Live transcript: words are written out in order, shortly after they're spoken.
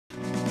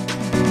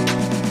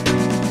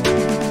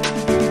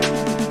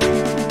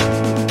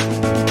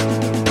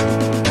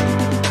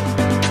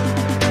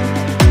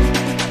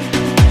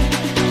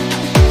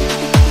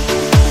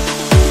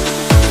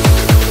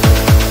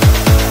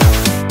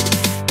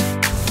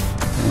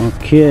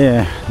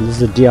Okay, this is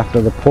the day after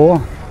the pour.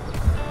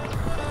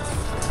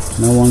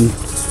 No one,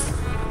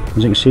 as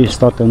you can see,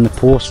 start down the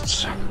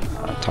posts.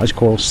 It's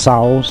called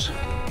sows.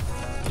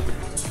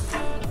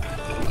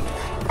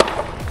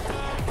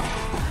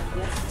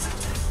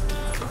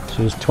 So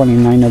there's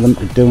 29 of them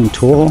to do in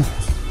total.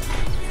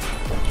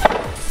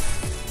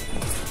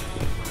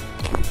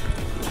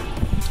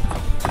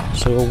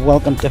 So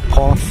welcome to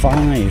part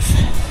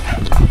 5.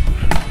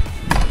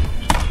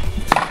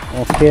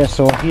 Okay,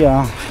 so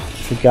here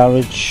the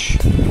garage,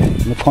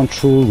 the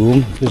control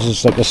room. This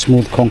is like a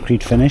smooth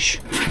concrete finish.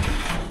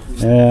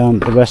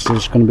 The rest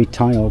is going to be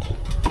tiled.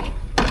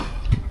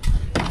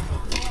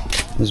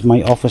 This is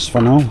my office for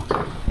now.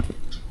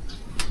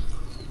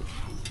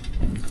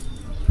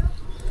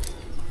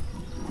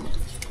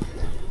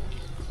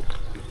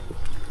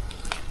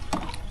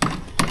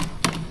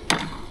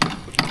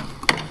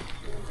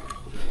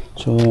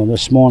 So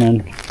this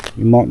morning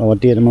we marked our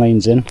datum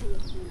lines in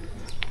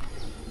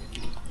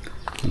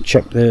and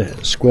check the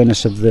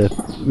squareness of the,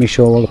 make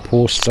sure all the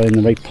posts are in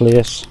the right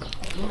place.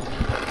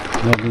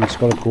 Everything's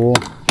got to go.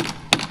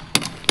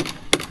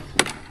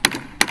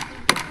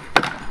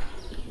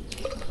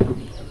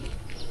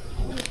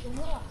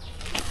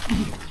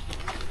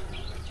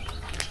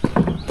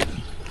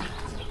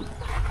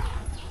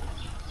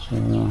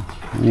 So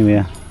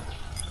anyway,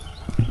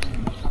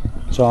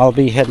 so I'll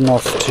be heading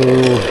off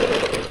to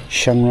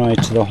Chiang Rai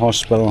to the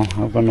hospital.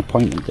 I've got an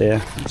appointment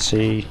there. Let's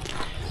see,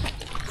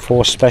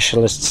 4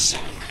 specialists,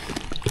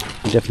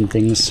 different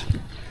things.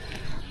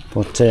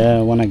 But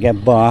when I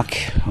get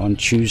back on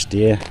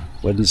Tuesday,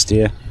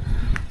 Wednesday,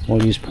 all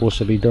these posts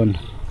will be done.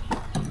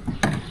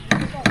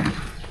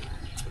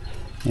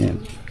 Yeah,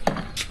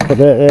 but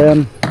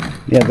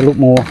yeah, they look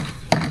more.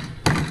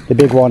 The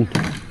big one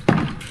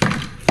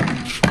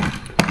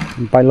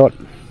by lot.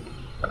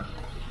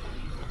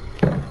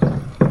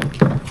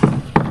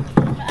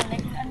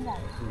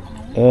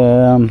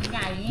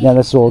 Yeah,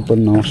 that's all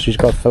done now. She's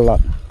got to fill that.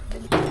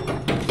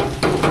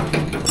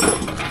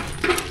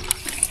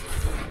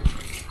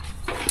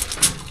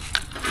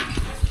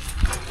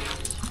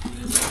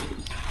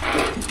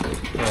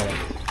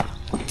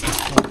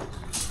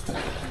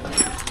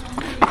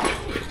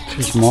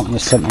 She's marking the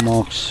centre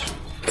marks.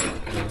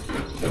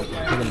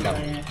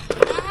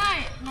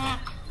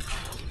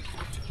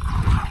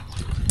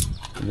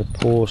 The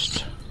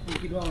post.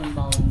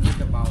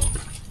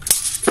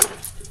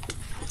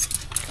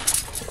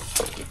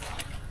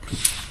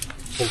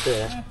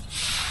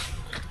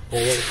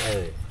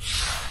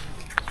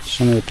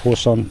 Some of the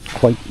posts aren't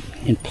quite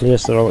in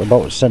place, they're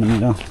about a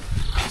centimetre,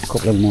 a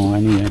couple of more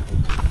anyway.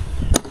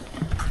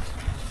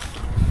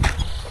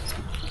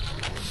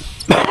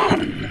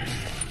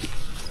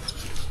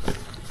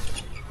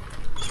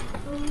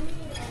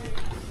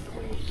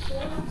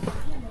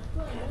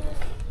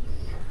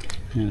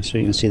 Yeah, so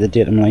you can see the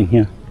datum line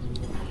here.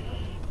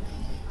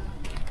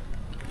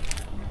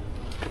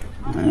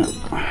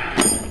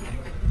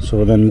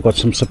 So then we've got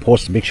some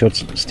supports to make sure it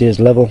stays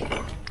level.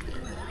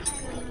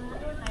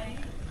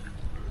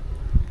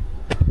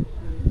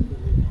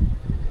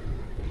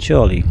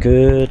 Jolly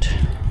good.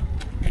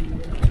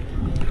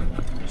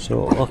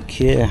 So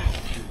okay,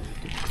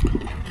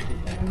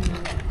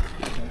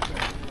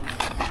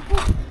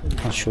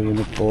 I'll show you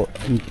a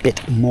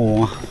bit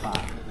more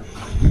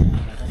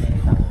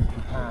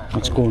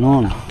what's going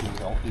on.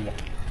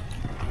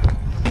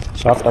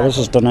 So after this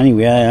is done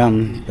anyway,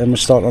 then we'll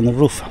start on the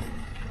roof.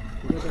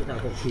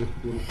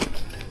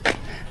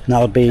 And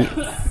that'll be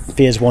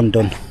phase 1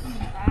 done.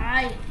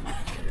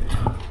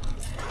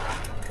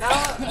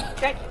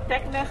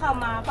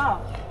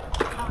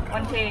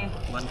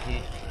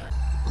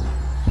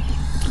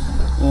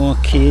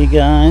 Okay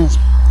guys,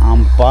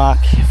 I'm back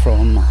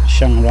from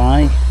Chiang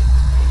Rai.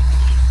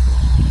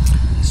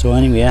 So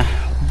anyway,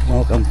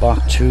 welcome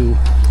back to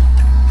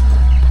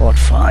part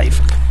 5.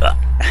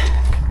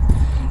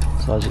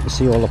 So as you can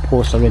see, all the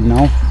posts are in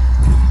now.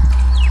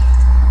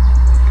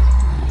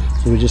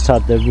 So we just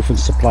had the roofing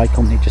supply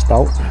company just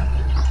out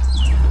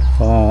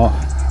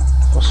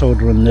for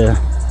soldering the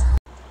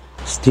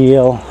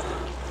steel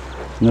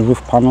and the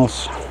roof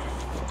panels.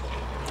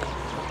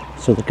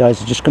 So the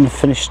guys are just going to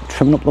finish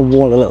trimming up the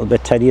wall a little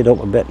bit, tidy it up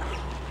a bit.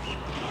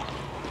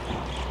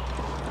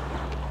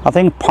 I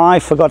think Pi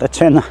forgot to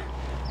turn.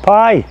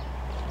 Pi,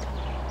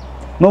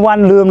 no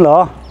one loom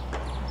law.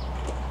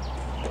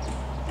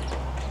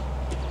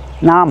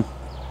 Nam.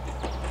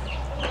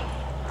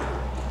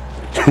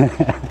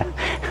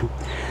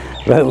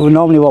 Right, well,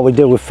 normally what we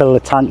do, we fill the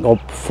tank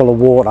up full of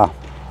water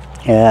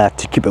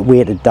to keep it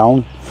weighted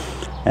down,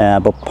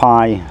 but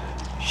Pi,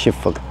 she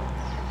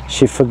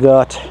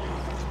forgot.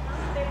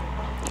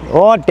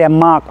 Oh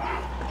Denmark,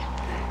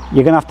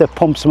 you're gonna have to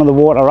pump some of the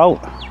water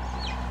out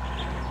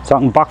so I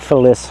can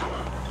backfill this.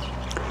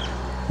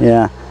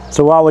 Yeah,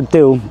 so what I would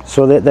do,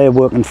 so that they're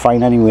working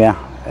fine anyway,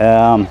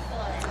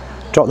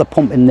 drop the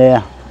pump in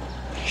there,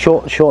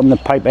 shorten the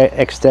pipe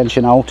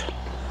extension out,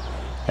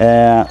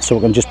 so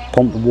we can just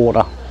pump the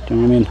water, do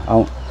you know what I mean,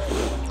 out.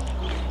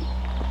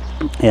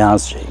 Yeah,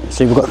 as you can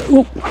see, we've got,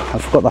 oh, I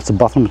forgot that's a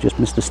bathroom, just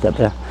missed a step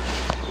there.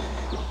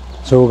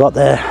 So we've got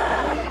the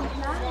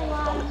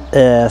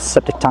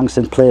septic tanks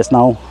in place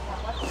now,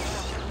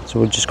 so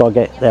we've just got to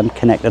get them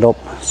connected up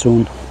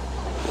soon.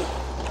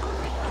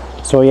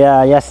 So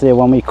yeah, yesterday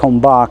when we come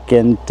back,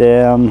 and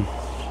there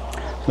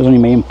was only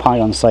me and Pi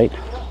on site,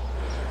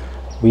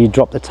 we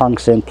dropped the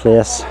tanks in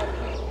place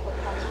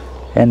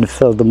and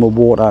filled them with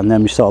water, and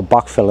then we started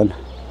backfilling.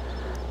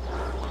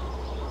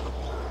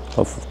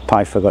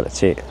 Pi forgot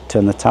to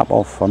turn the tap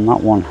off on that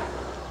one.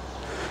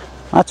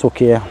 That's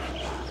okay,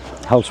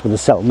 helps with the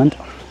settlement.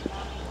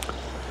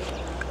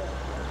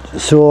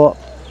 So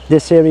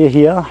this area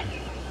here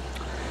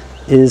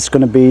is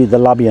going to be the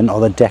labyrinth,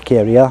 or the deck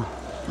area,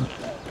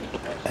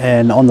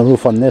 and on the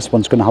roof on this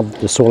one's going to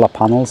have the solar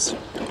panels,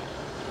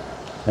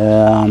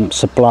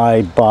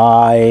 supplied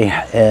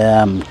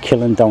by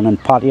Killing down in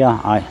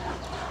Pattaya,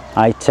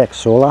 iTech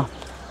Solar.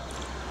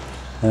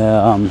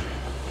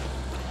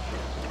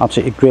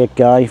 Absolutely great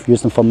guy, I've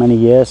used them for many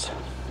years.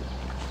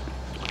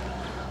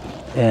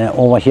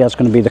 Over here is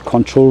going to be the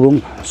control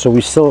room, so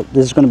this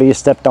is going to be a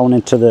step down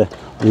into the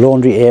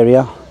laundry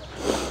area,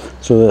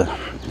 so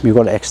we've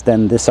got to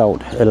extend this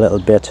out a little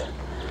bit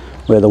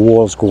where the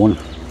wall's going,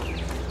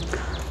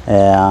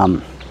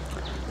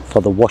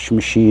 for the washing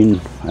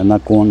machine and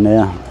that going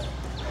there.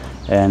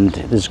 And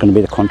this is going to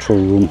be the control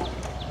room.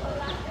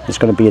 There's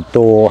going to be a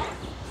door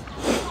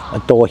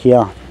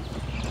here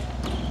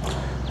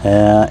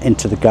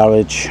into the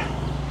garage.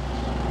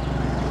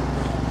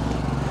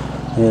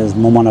 There's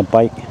Mum on a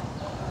bike.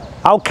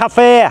 Out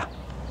cafe!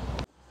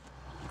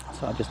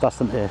 So I just asked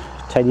them to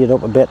tidy it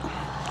up a bit,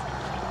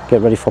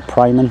 get ready for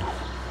priming.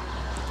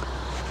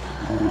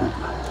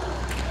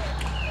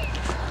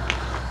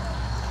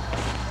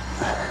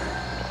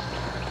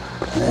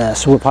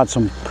 So we've had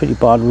some pretty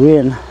bad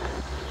rain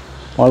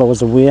while I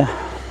was away.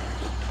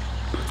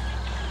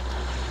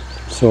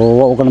 So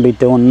what we're going to be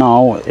doing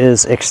now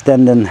is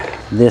extending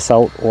this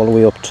out all the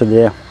way up to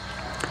there.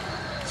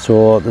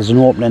 So there's an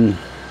opening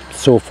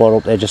so far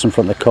up there just in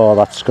front of the car,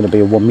 that's going to be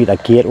a 1 metre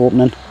gate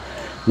opening.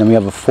 And then we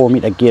have a 4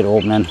 metre gate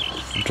opening,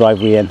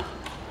 driveway in,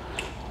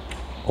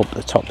 up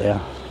the top there.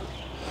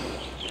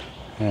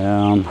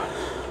 So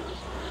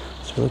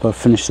we've got to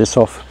finish this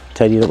off,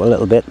 tidy it up a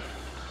little bit.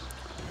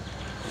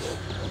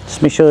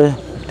 Just make sure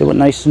they do it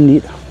nice and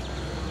neat.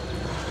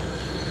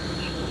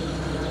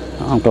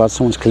 I'm glad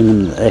someone's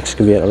cleaning the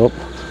excavator up.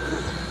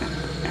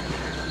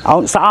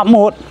 Out sa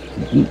mốt,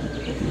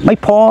 mấy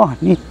paw,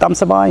 ni tam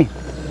sa bay.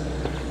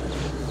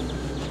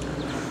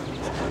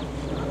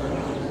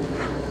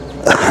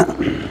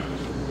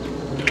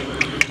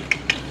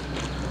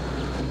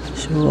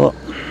 So,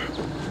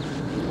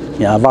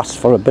 yeah, I've asked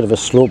for a bit of a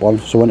slope on,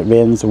 so when it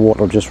rains the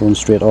water will just run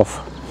straight off.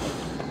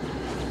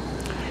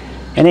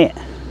 Innit?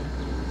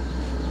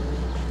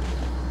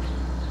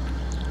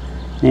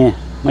 Yeah,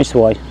 nice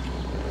way.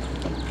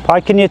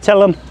 Pi, can you tell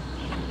them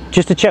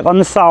just to check on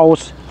the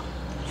sows,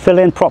 fill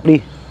in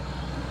properly?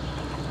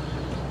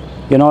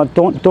 You know,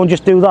 don't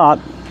just do that.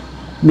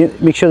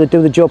 Make sure they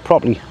do the job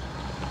properly.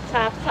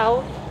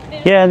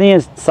 Yeah,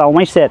 there's sow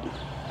mấy set.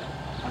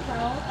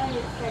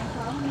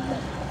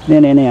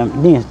 Nè,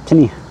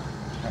 trên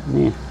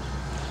nè.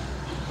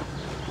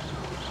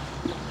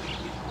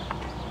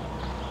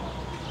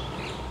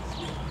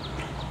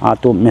 I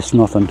don't miss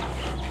nothing.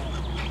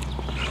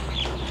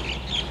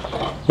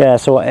 Yeah,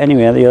 so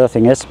anyway, the other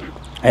thing is,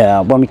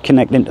 when we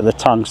connect into the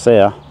tanks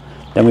there,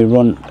 then we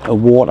run a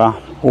water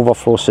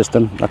overflow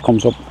system that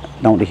comes up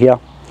down to here,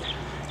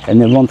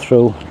 and then run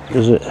through,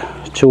 there's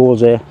 2 holes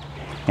there,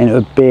 into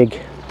a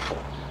big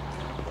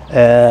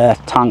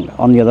tank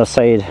on the other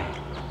side,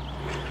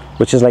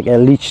 which is like a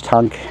leach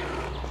tank,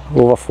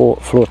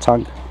 overflow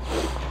tank.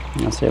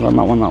 And I'll say on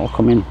that one that will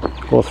come in,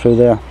 go through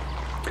there,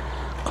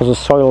 because the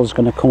soil is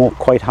going to come up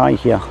quite high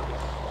here.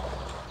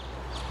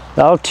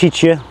 That'll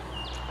teach you.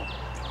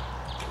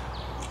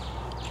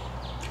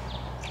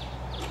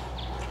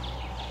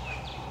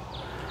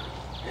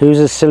 Who's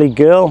a silly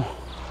girl?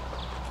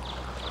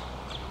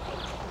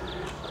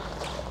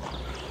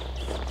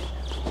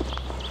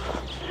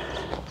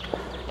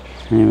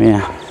 Anyway,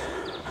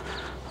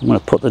 I'm going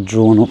to put the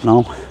drone up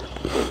now.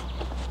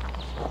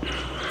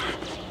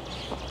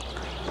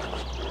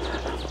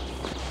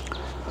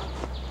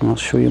 And I'll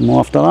show you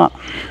more after that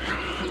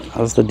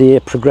as the day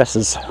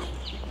progresses.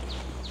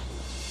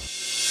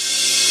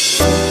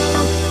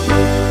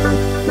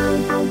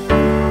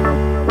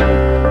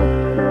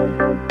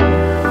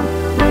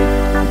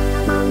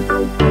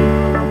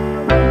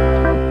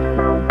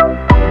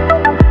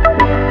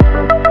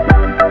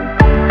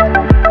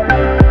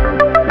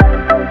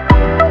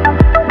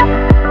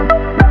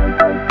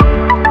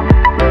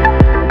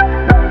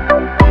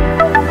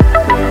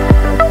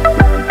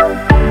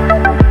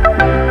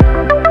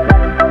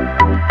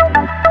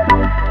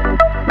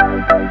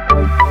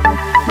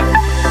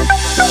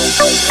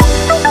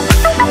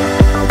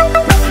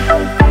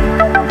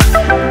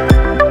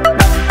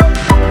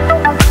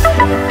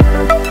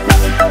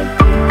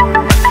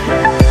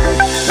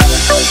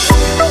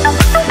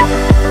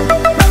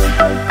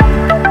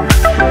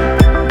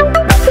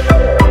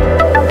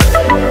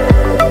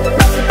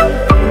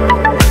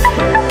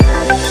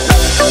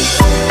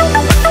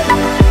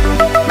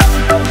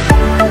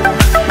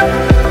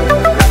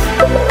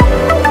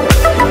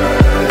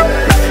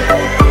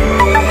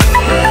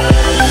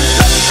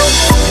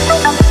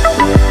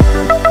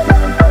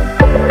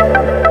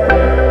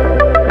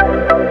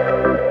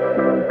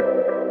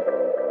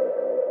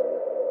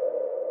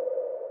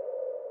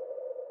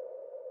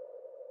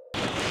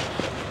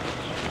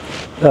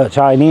 ใ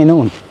ช่นี่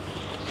นู่น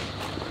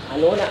อัน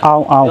นู้นอ่ะ เ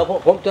อา เดี๋ยว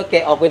ผมจะแก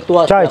ะออกเป็นตัว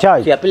ใช่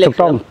เสียบเป็นเหล็ ถู ก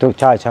กต้องถูก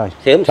ใช่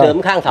เสริม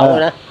ข้างเสา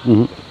นะ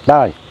ไ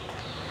ด้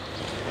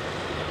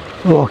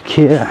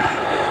Okay,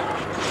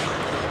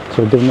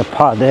 so we're doing the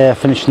part there,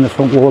 finishing the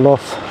front wall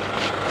off.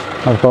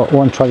 I've got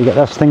one trying to get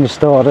this thing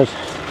started.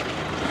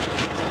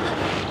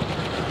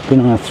 Been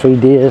on it 3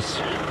 days.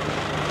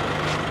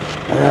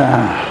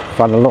 I've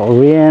had a lot of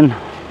rain,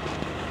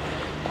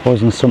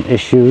 causing some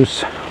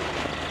issues.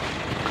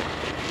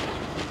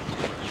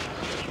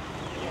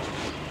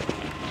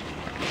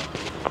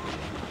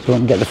 So I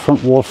can get the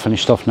front wall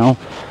finished off now.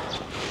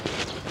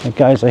 The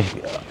guys are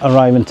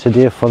arriving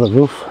today for the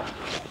roof.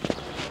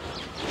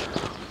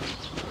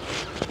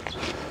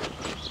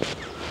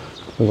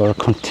 We've got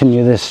to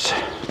continue this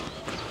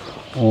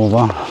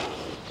over.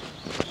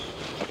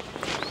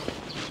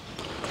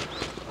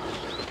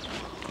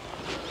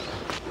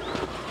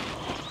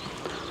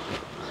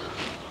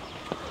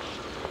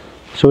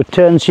 So it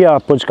turns here,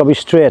 but it's got to be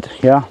straight,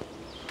 yeah?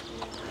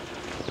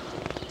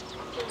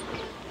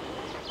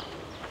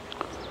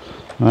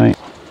 Right.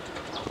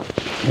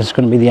 This is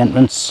going to be the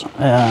entrance,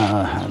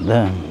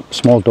 the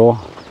small door.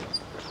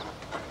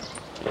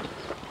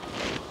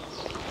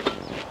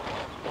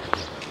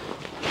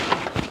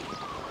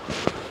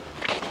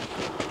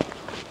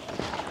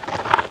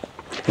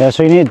 Yeah,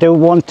 so you need to do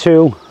 1,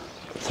 2,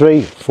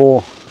 3,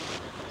 4. So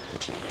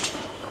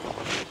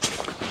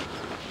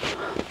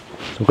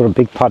we've got a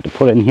big part to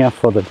put in here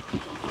for the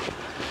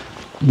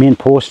main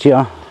post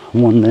here,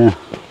 one there.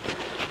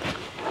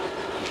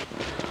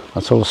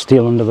 That's all the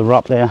steel under the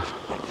wrap there.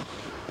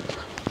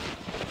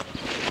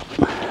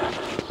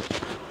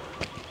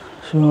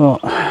 So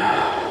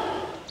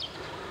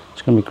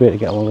it's going to be great to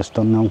get all this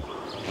done now.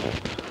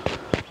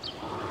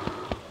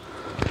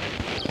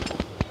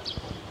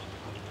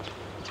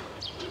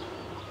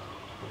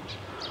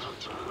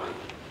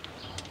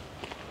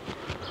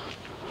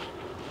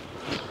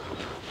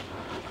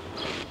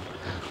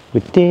 We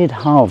did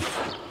have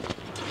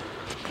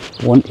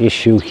one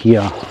issue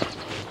here.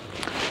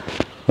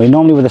 Well,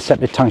 normally with the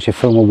septic tanks you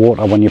fill them with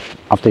water when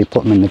after you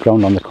put them in the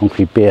ground on the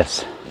concrete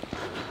base.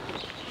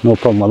 No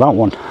problem with that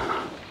one.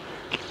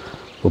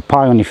 But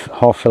Pi only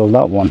half filled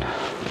that one.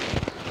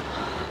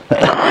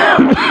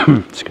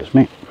 Excuse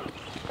me.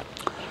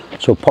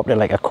 So popped it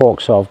like a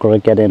cork, so I've got to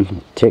get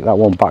in, take that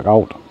one back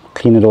out,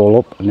 clean it all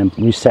up and then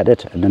reset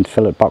it and then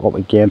fill it back up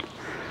again.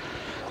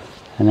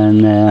 And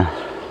then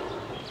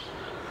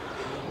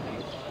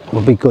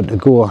we'll be good to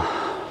go.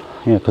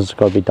 Yeah, because it's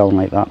got to be down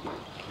like that.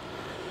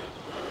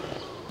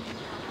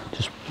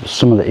 Just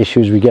some of the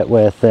issues we get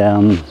with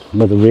the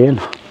rain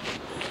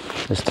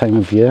this time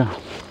of year.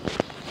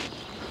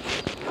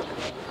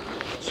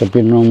 So I've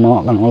been around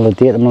marking all the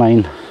datum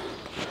line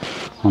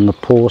on the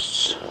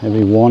posts,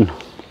 every one.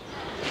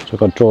 So I've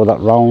got to draw that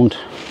round,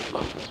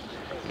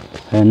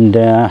 and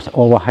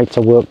all the heights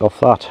are worked off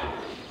that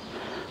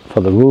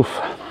for the roof,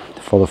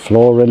 for the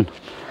flooring,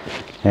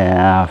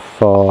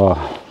 for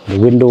the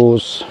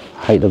windows,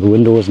 height of the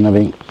windows and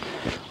everything.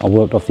 I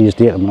worked off these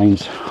datum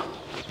lines.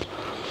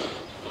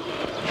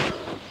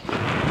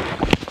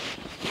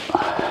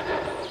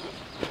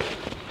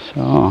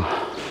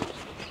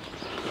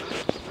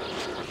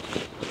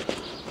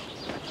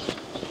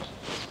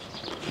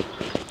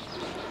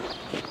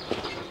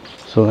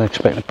 So I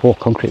expect to pour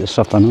concrete this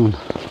afternoon.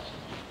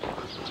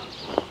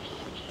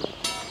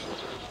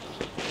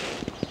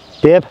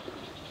 Babe,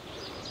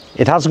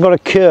 it hasn't got a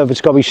curve, it's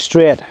got to be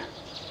straight.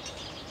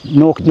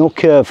 No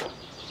curve.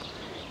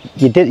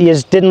 You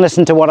didn't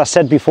listen to what I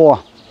said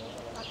before.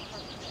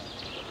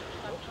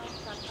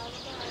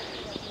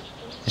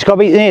 It's got to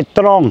be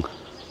strong.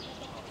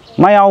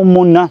 My own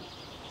munna.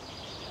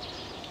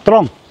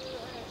 Strong.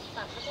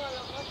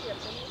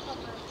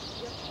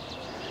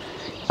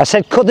 I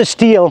said cut the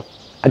steel.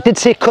 I did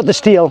say cut the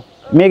steel,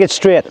 make it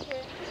straight.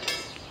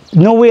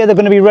 No way they're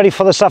going to be ready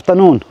for this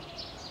afternoon.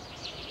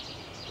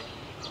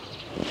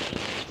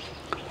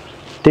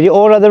 Did you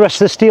order the rest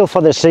of the steel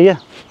for this, see you?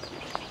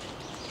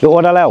 You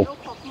order now?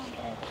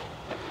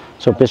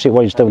 So basically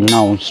what he's doing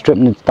now,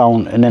 stripping it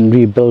down and then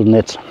rebuilding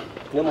it.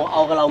 Yeah.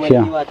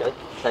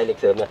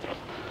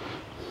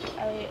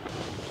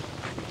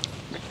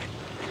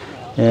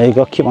 Yeah, you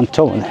got to keep on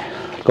top of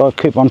it. Got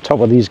to keep on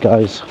top of these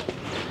guys.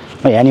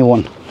 Like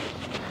anyone.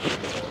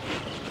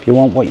 If you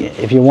want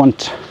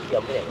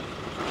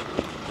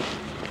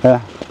yeah,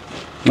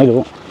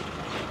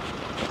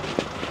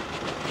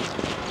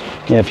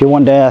 yeah, if you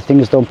want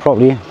things done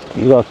properly,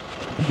 you've got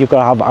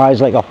to have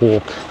eyes like a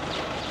hawk.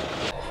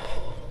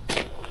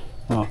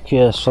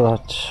 Okay, so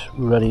that's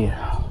ready,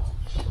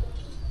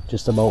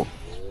 just about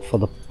for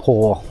the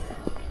pour.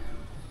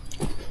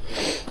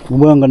 We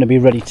weren't going to be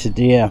ready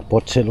today,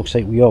 but it looks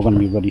like we are going to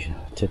be ready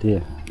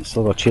today.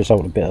 Still got to chase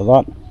out a bit of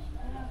that,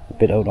 a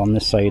bit out on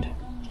this side,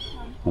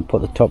 and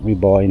put the top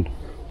rebar in.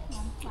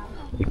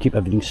 We keep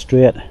everything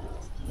straight.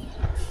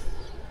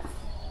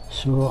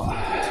 So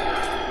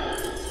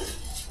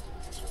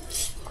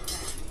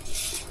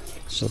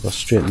got to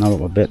straighten that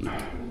up a bit.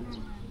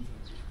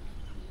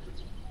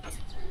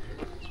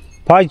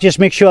 Pi, just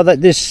make sure that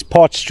this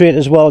part's straight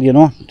as well, you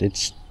know,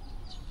 it's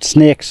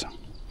snakes.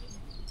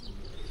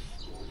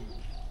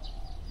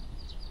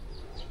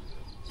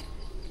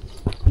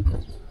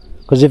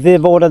 Because if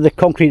they've ordered the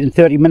concrete in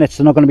 30 minutes,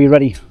 they're not going to be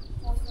ready.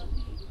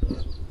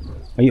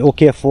 Are you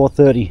okay at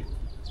 4:30?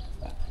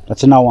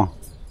 That's an hour.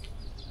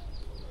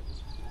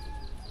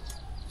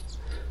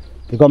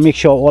 You've got to make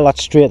sure all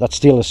that's straight, that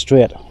steel is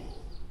straight.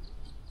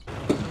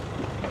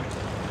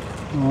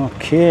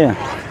 Okay.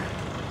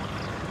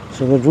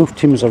 So the roof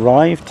team's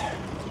arrived.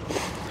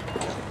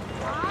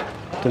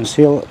 Done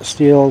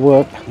steel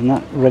work and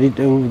that, ready to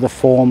do the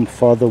form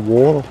for the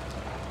wall.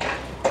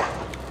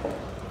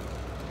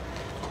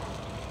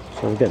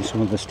 So we're getting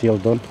some of the steel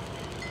done.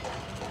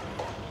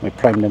 We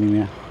primed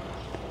anyway.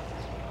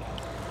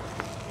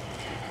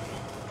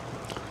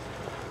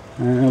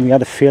 We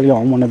had a failure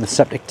on one of the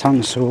septic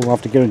tanks, so we'll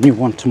have to get a new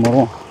one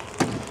tomorrow.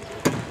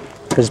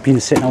 Because it's been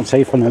sitting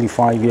outside for nearly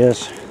 5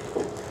 years.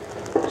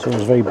 So it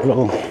was very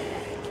brittle.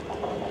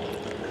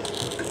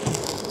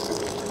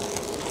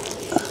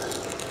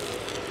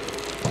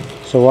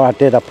 So what I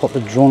did, I put the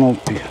drone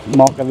up,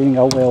 mark everything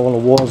out where all the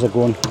walls are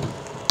going.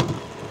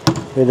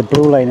 Where the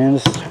blue line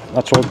is,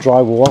 that's all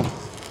drywall.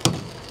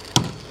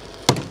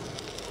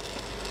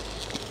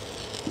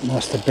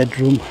 That's the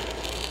bedroom.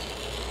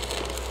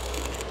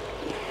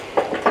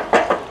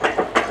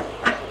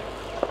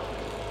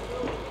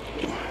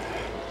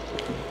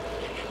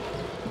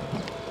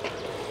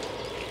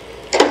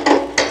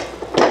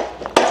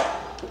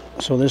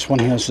 So this one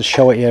here is the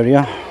shower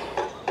area,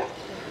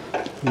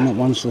 and that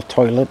one's the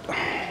toilet.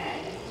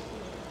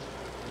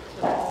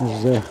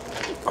 There's the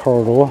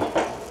corridor.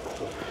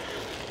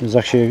 There's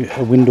actually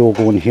a window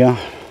going here,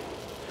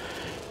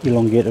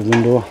 elongated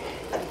window.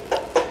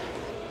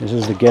 This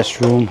is the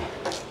guest room,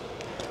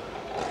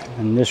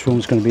 and this room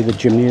is going to be the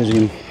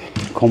gymnasium,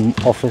 come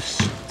office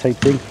type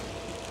thing.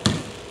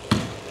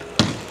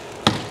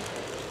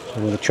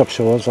 So where the chop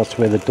saw is, that's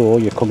where the door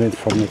you come in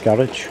from the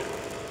garage.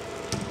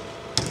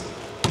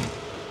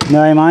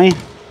 Nơi mày?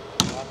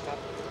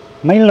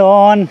 Mấy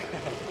lon?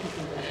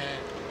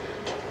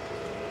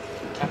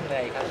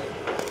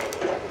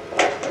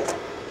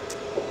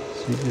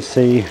 So you can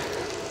see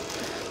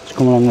it's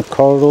coming along the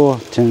corridor,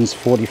 turns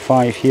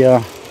 45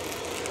 here,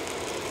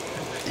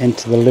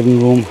 into the living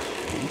room,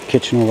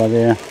 kitchen over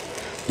there.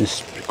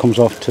 This comes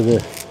off to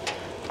the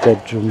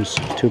bedrooms,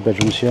 2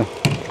 bedrooms here.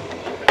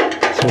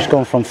 So it's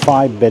gone from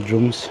 5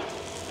 bedrooms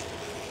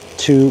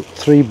to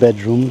 3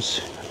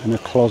 bedrooms and a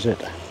closet.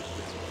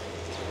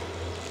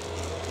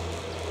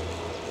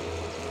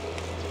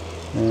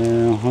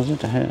 Was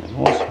it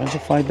a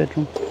 5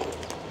 bedroom?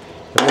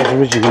 It was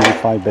originally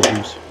 5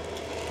 bedrooms.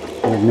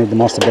 We've made the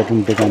master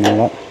bedroom bigger and all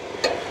that.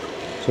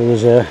 So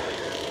there's a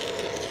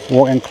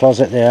walk-in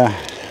closet there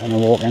and a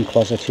walk-in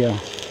closet here.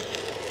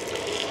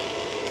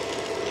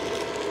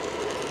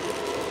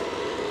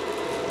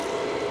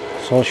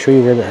 So I'll show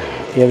you where the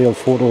aerial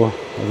photo of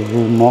the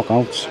room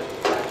markouts.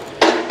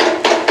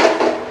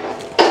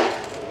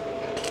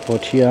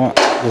 But here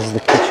is the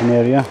kitchen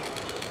area.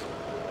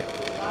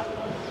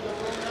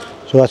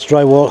 So that's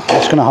drywall.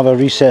 It's going to have a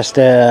recess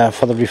there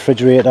for the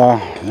refrigerator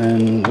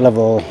and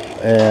level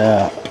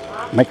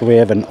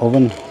microwave and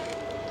oven.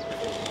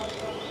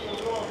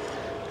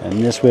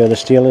 And this where the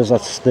steel is,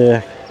 that's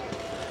the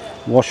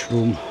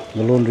washroom,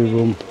 the laundry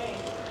room.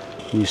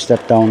 You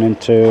step down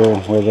into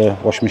where the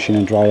washing machine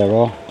and dryer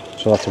are.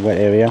 So that's a wet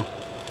area.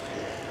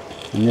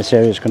 And this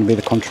area is going to be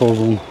the control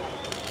room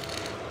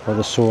for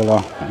the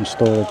solar and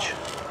storage.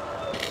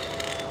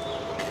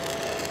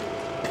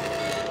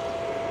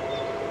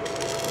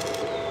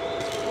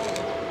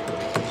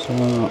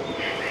 So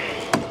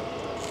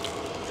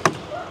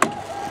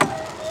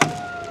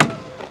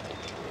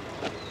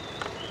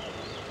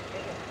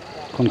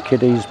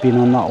Kitty's been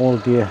on that all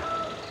day,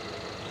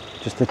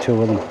 just the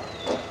 2 of them.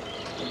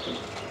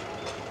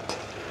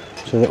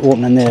 So the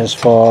opening there is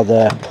for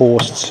the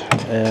posts.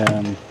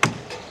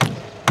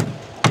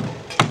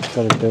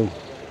 Got to do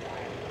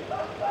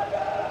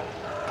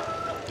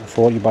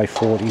 40 by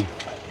 40.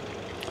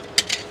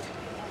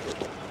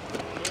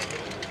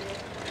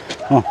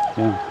 Oh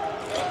yeah.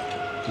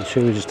 I'm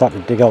sure we just had to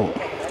dig out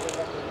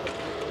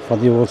for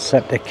the old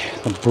septic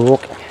that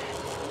broke.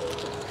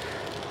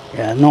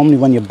 Yeah, normally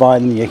when you buy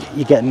them you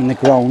get them in the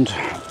ground,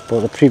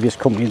 but the previous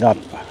company that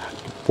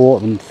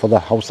bought them for the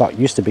house that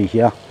used to be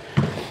here,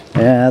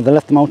 they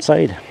left them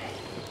outside.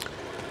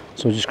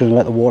 So we're just going to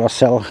let the water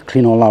settle,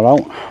 clean all that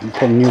out and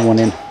put a new one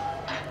in.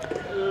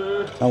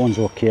 That one's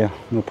okay,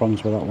 no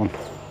problems with that one.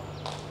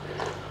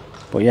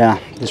 But yeah,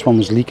 this one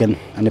was leaking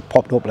and it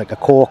popped up like a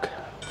cork.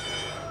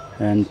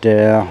 And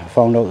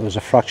found out there was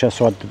a fracture,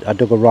 so I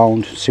dug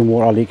around, seen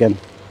water leaking,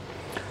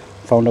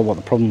 found out what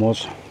the problem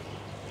was,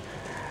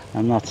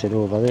 and that's it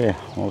over there,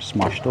 all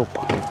smashed up.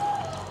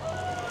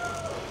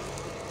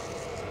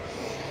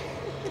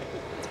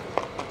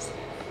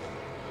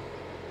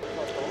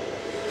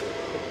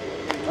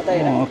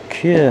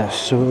 Okay,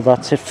 so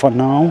that's it for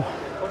now,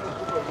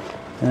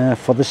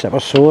 for this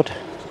episode,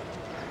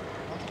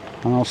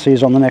 and I'll see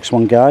you on the next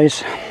one,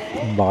 guys.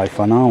 Bye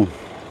for now.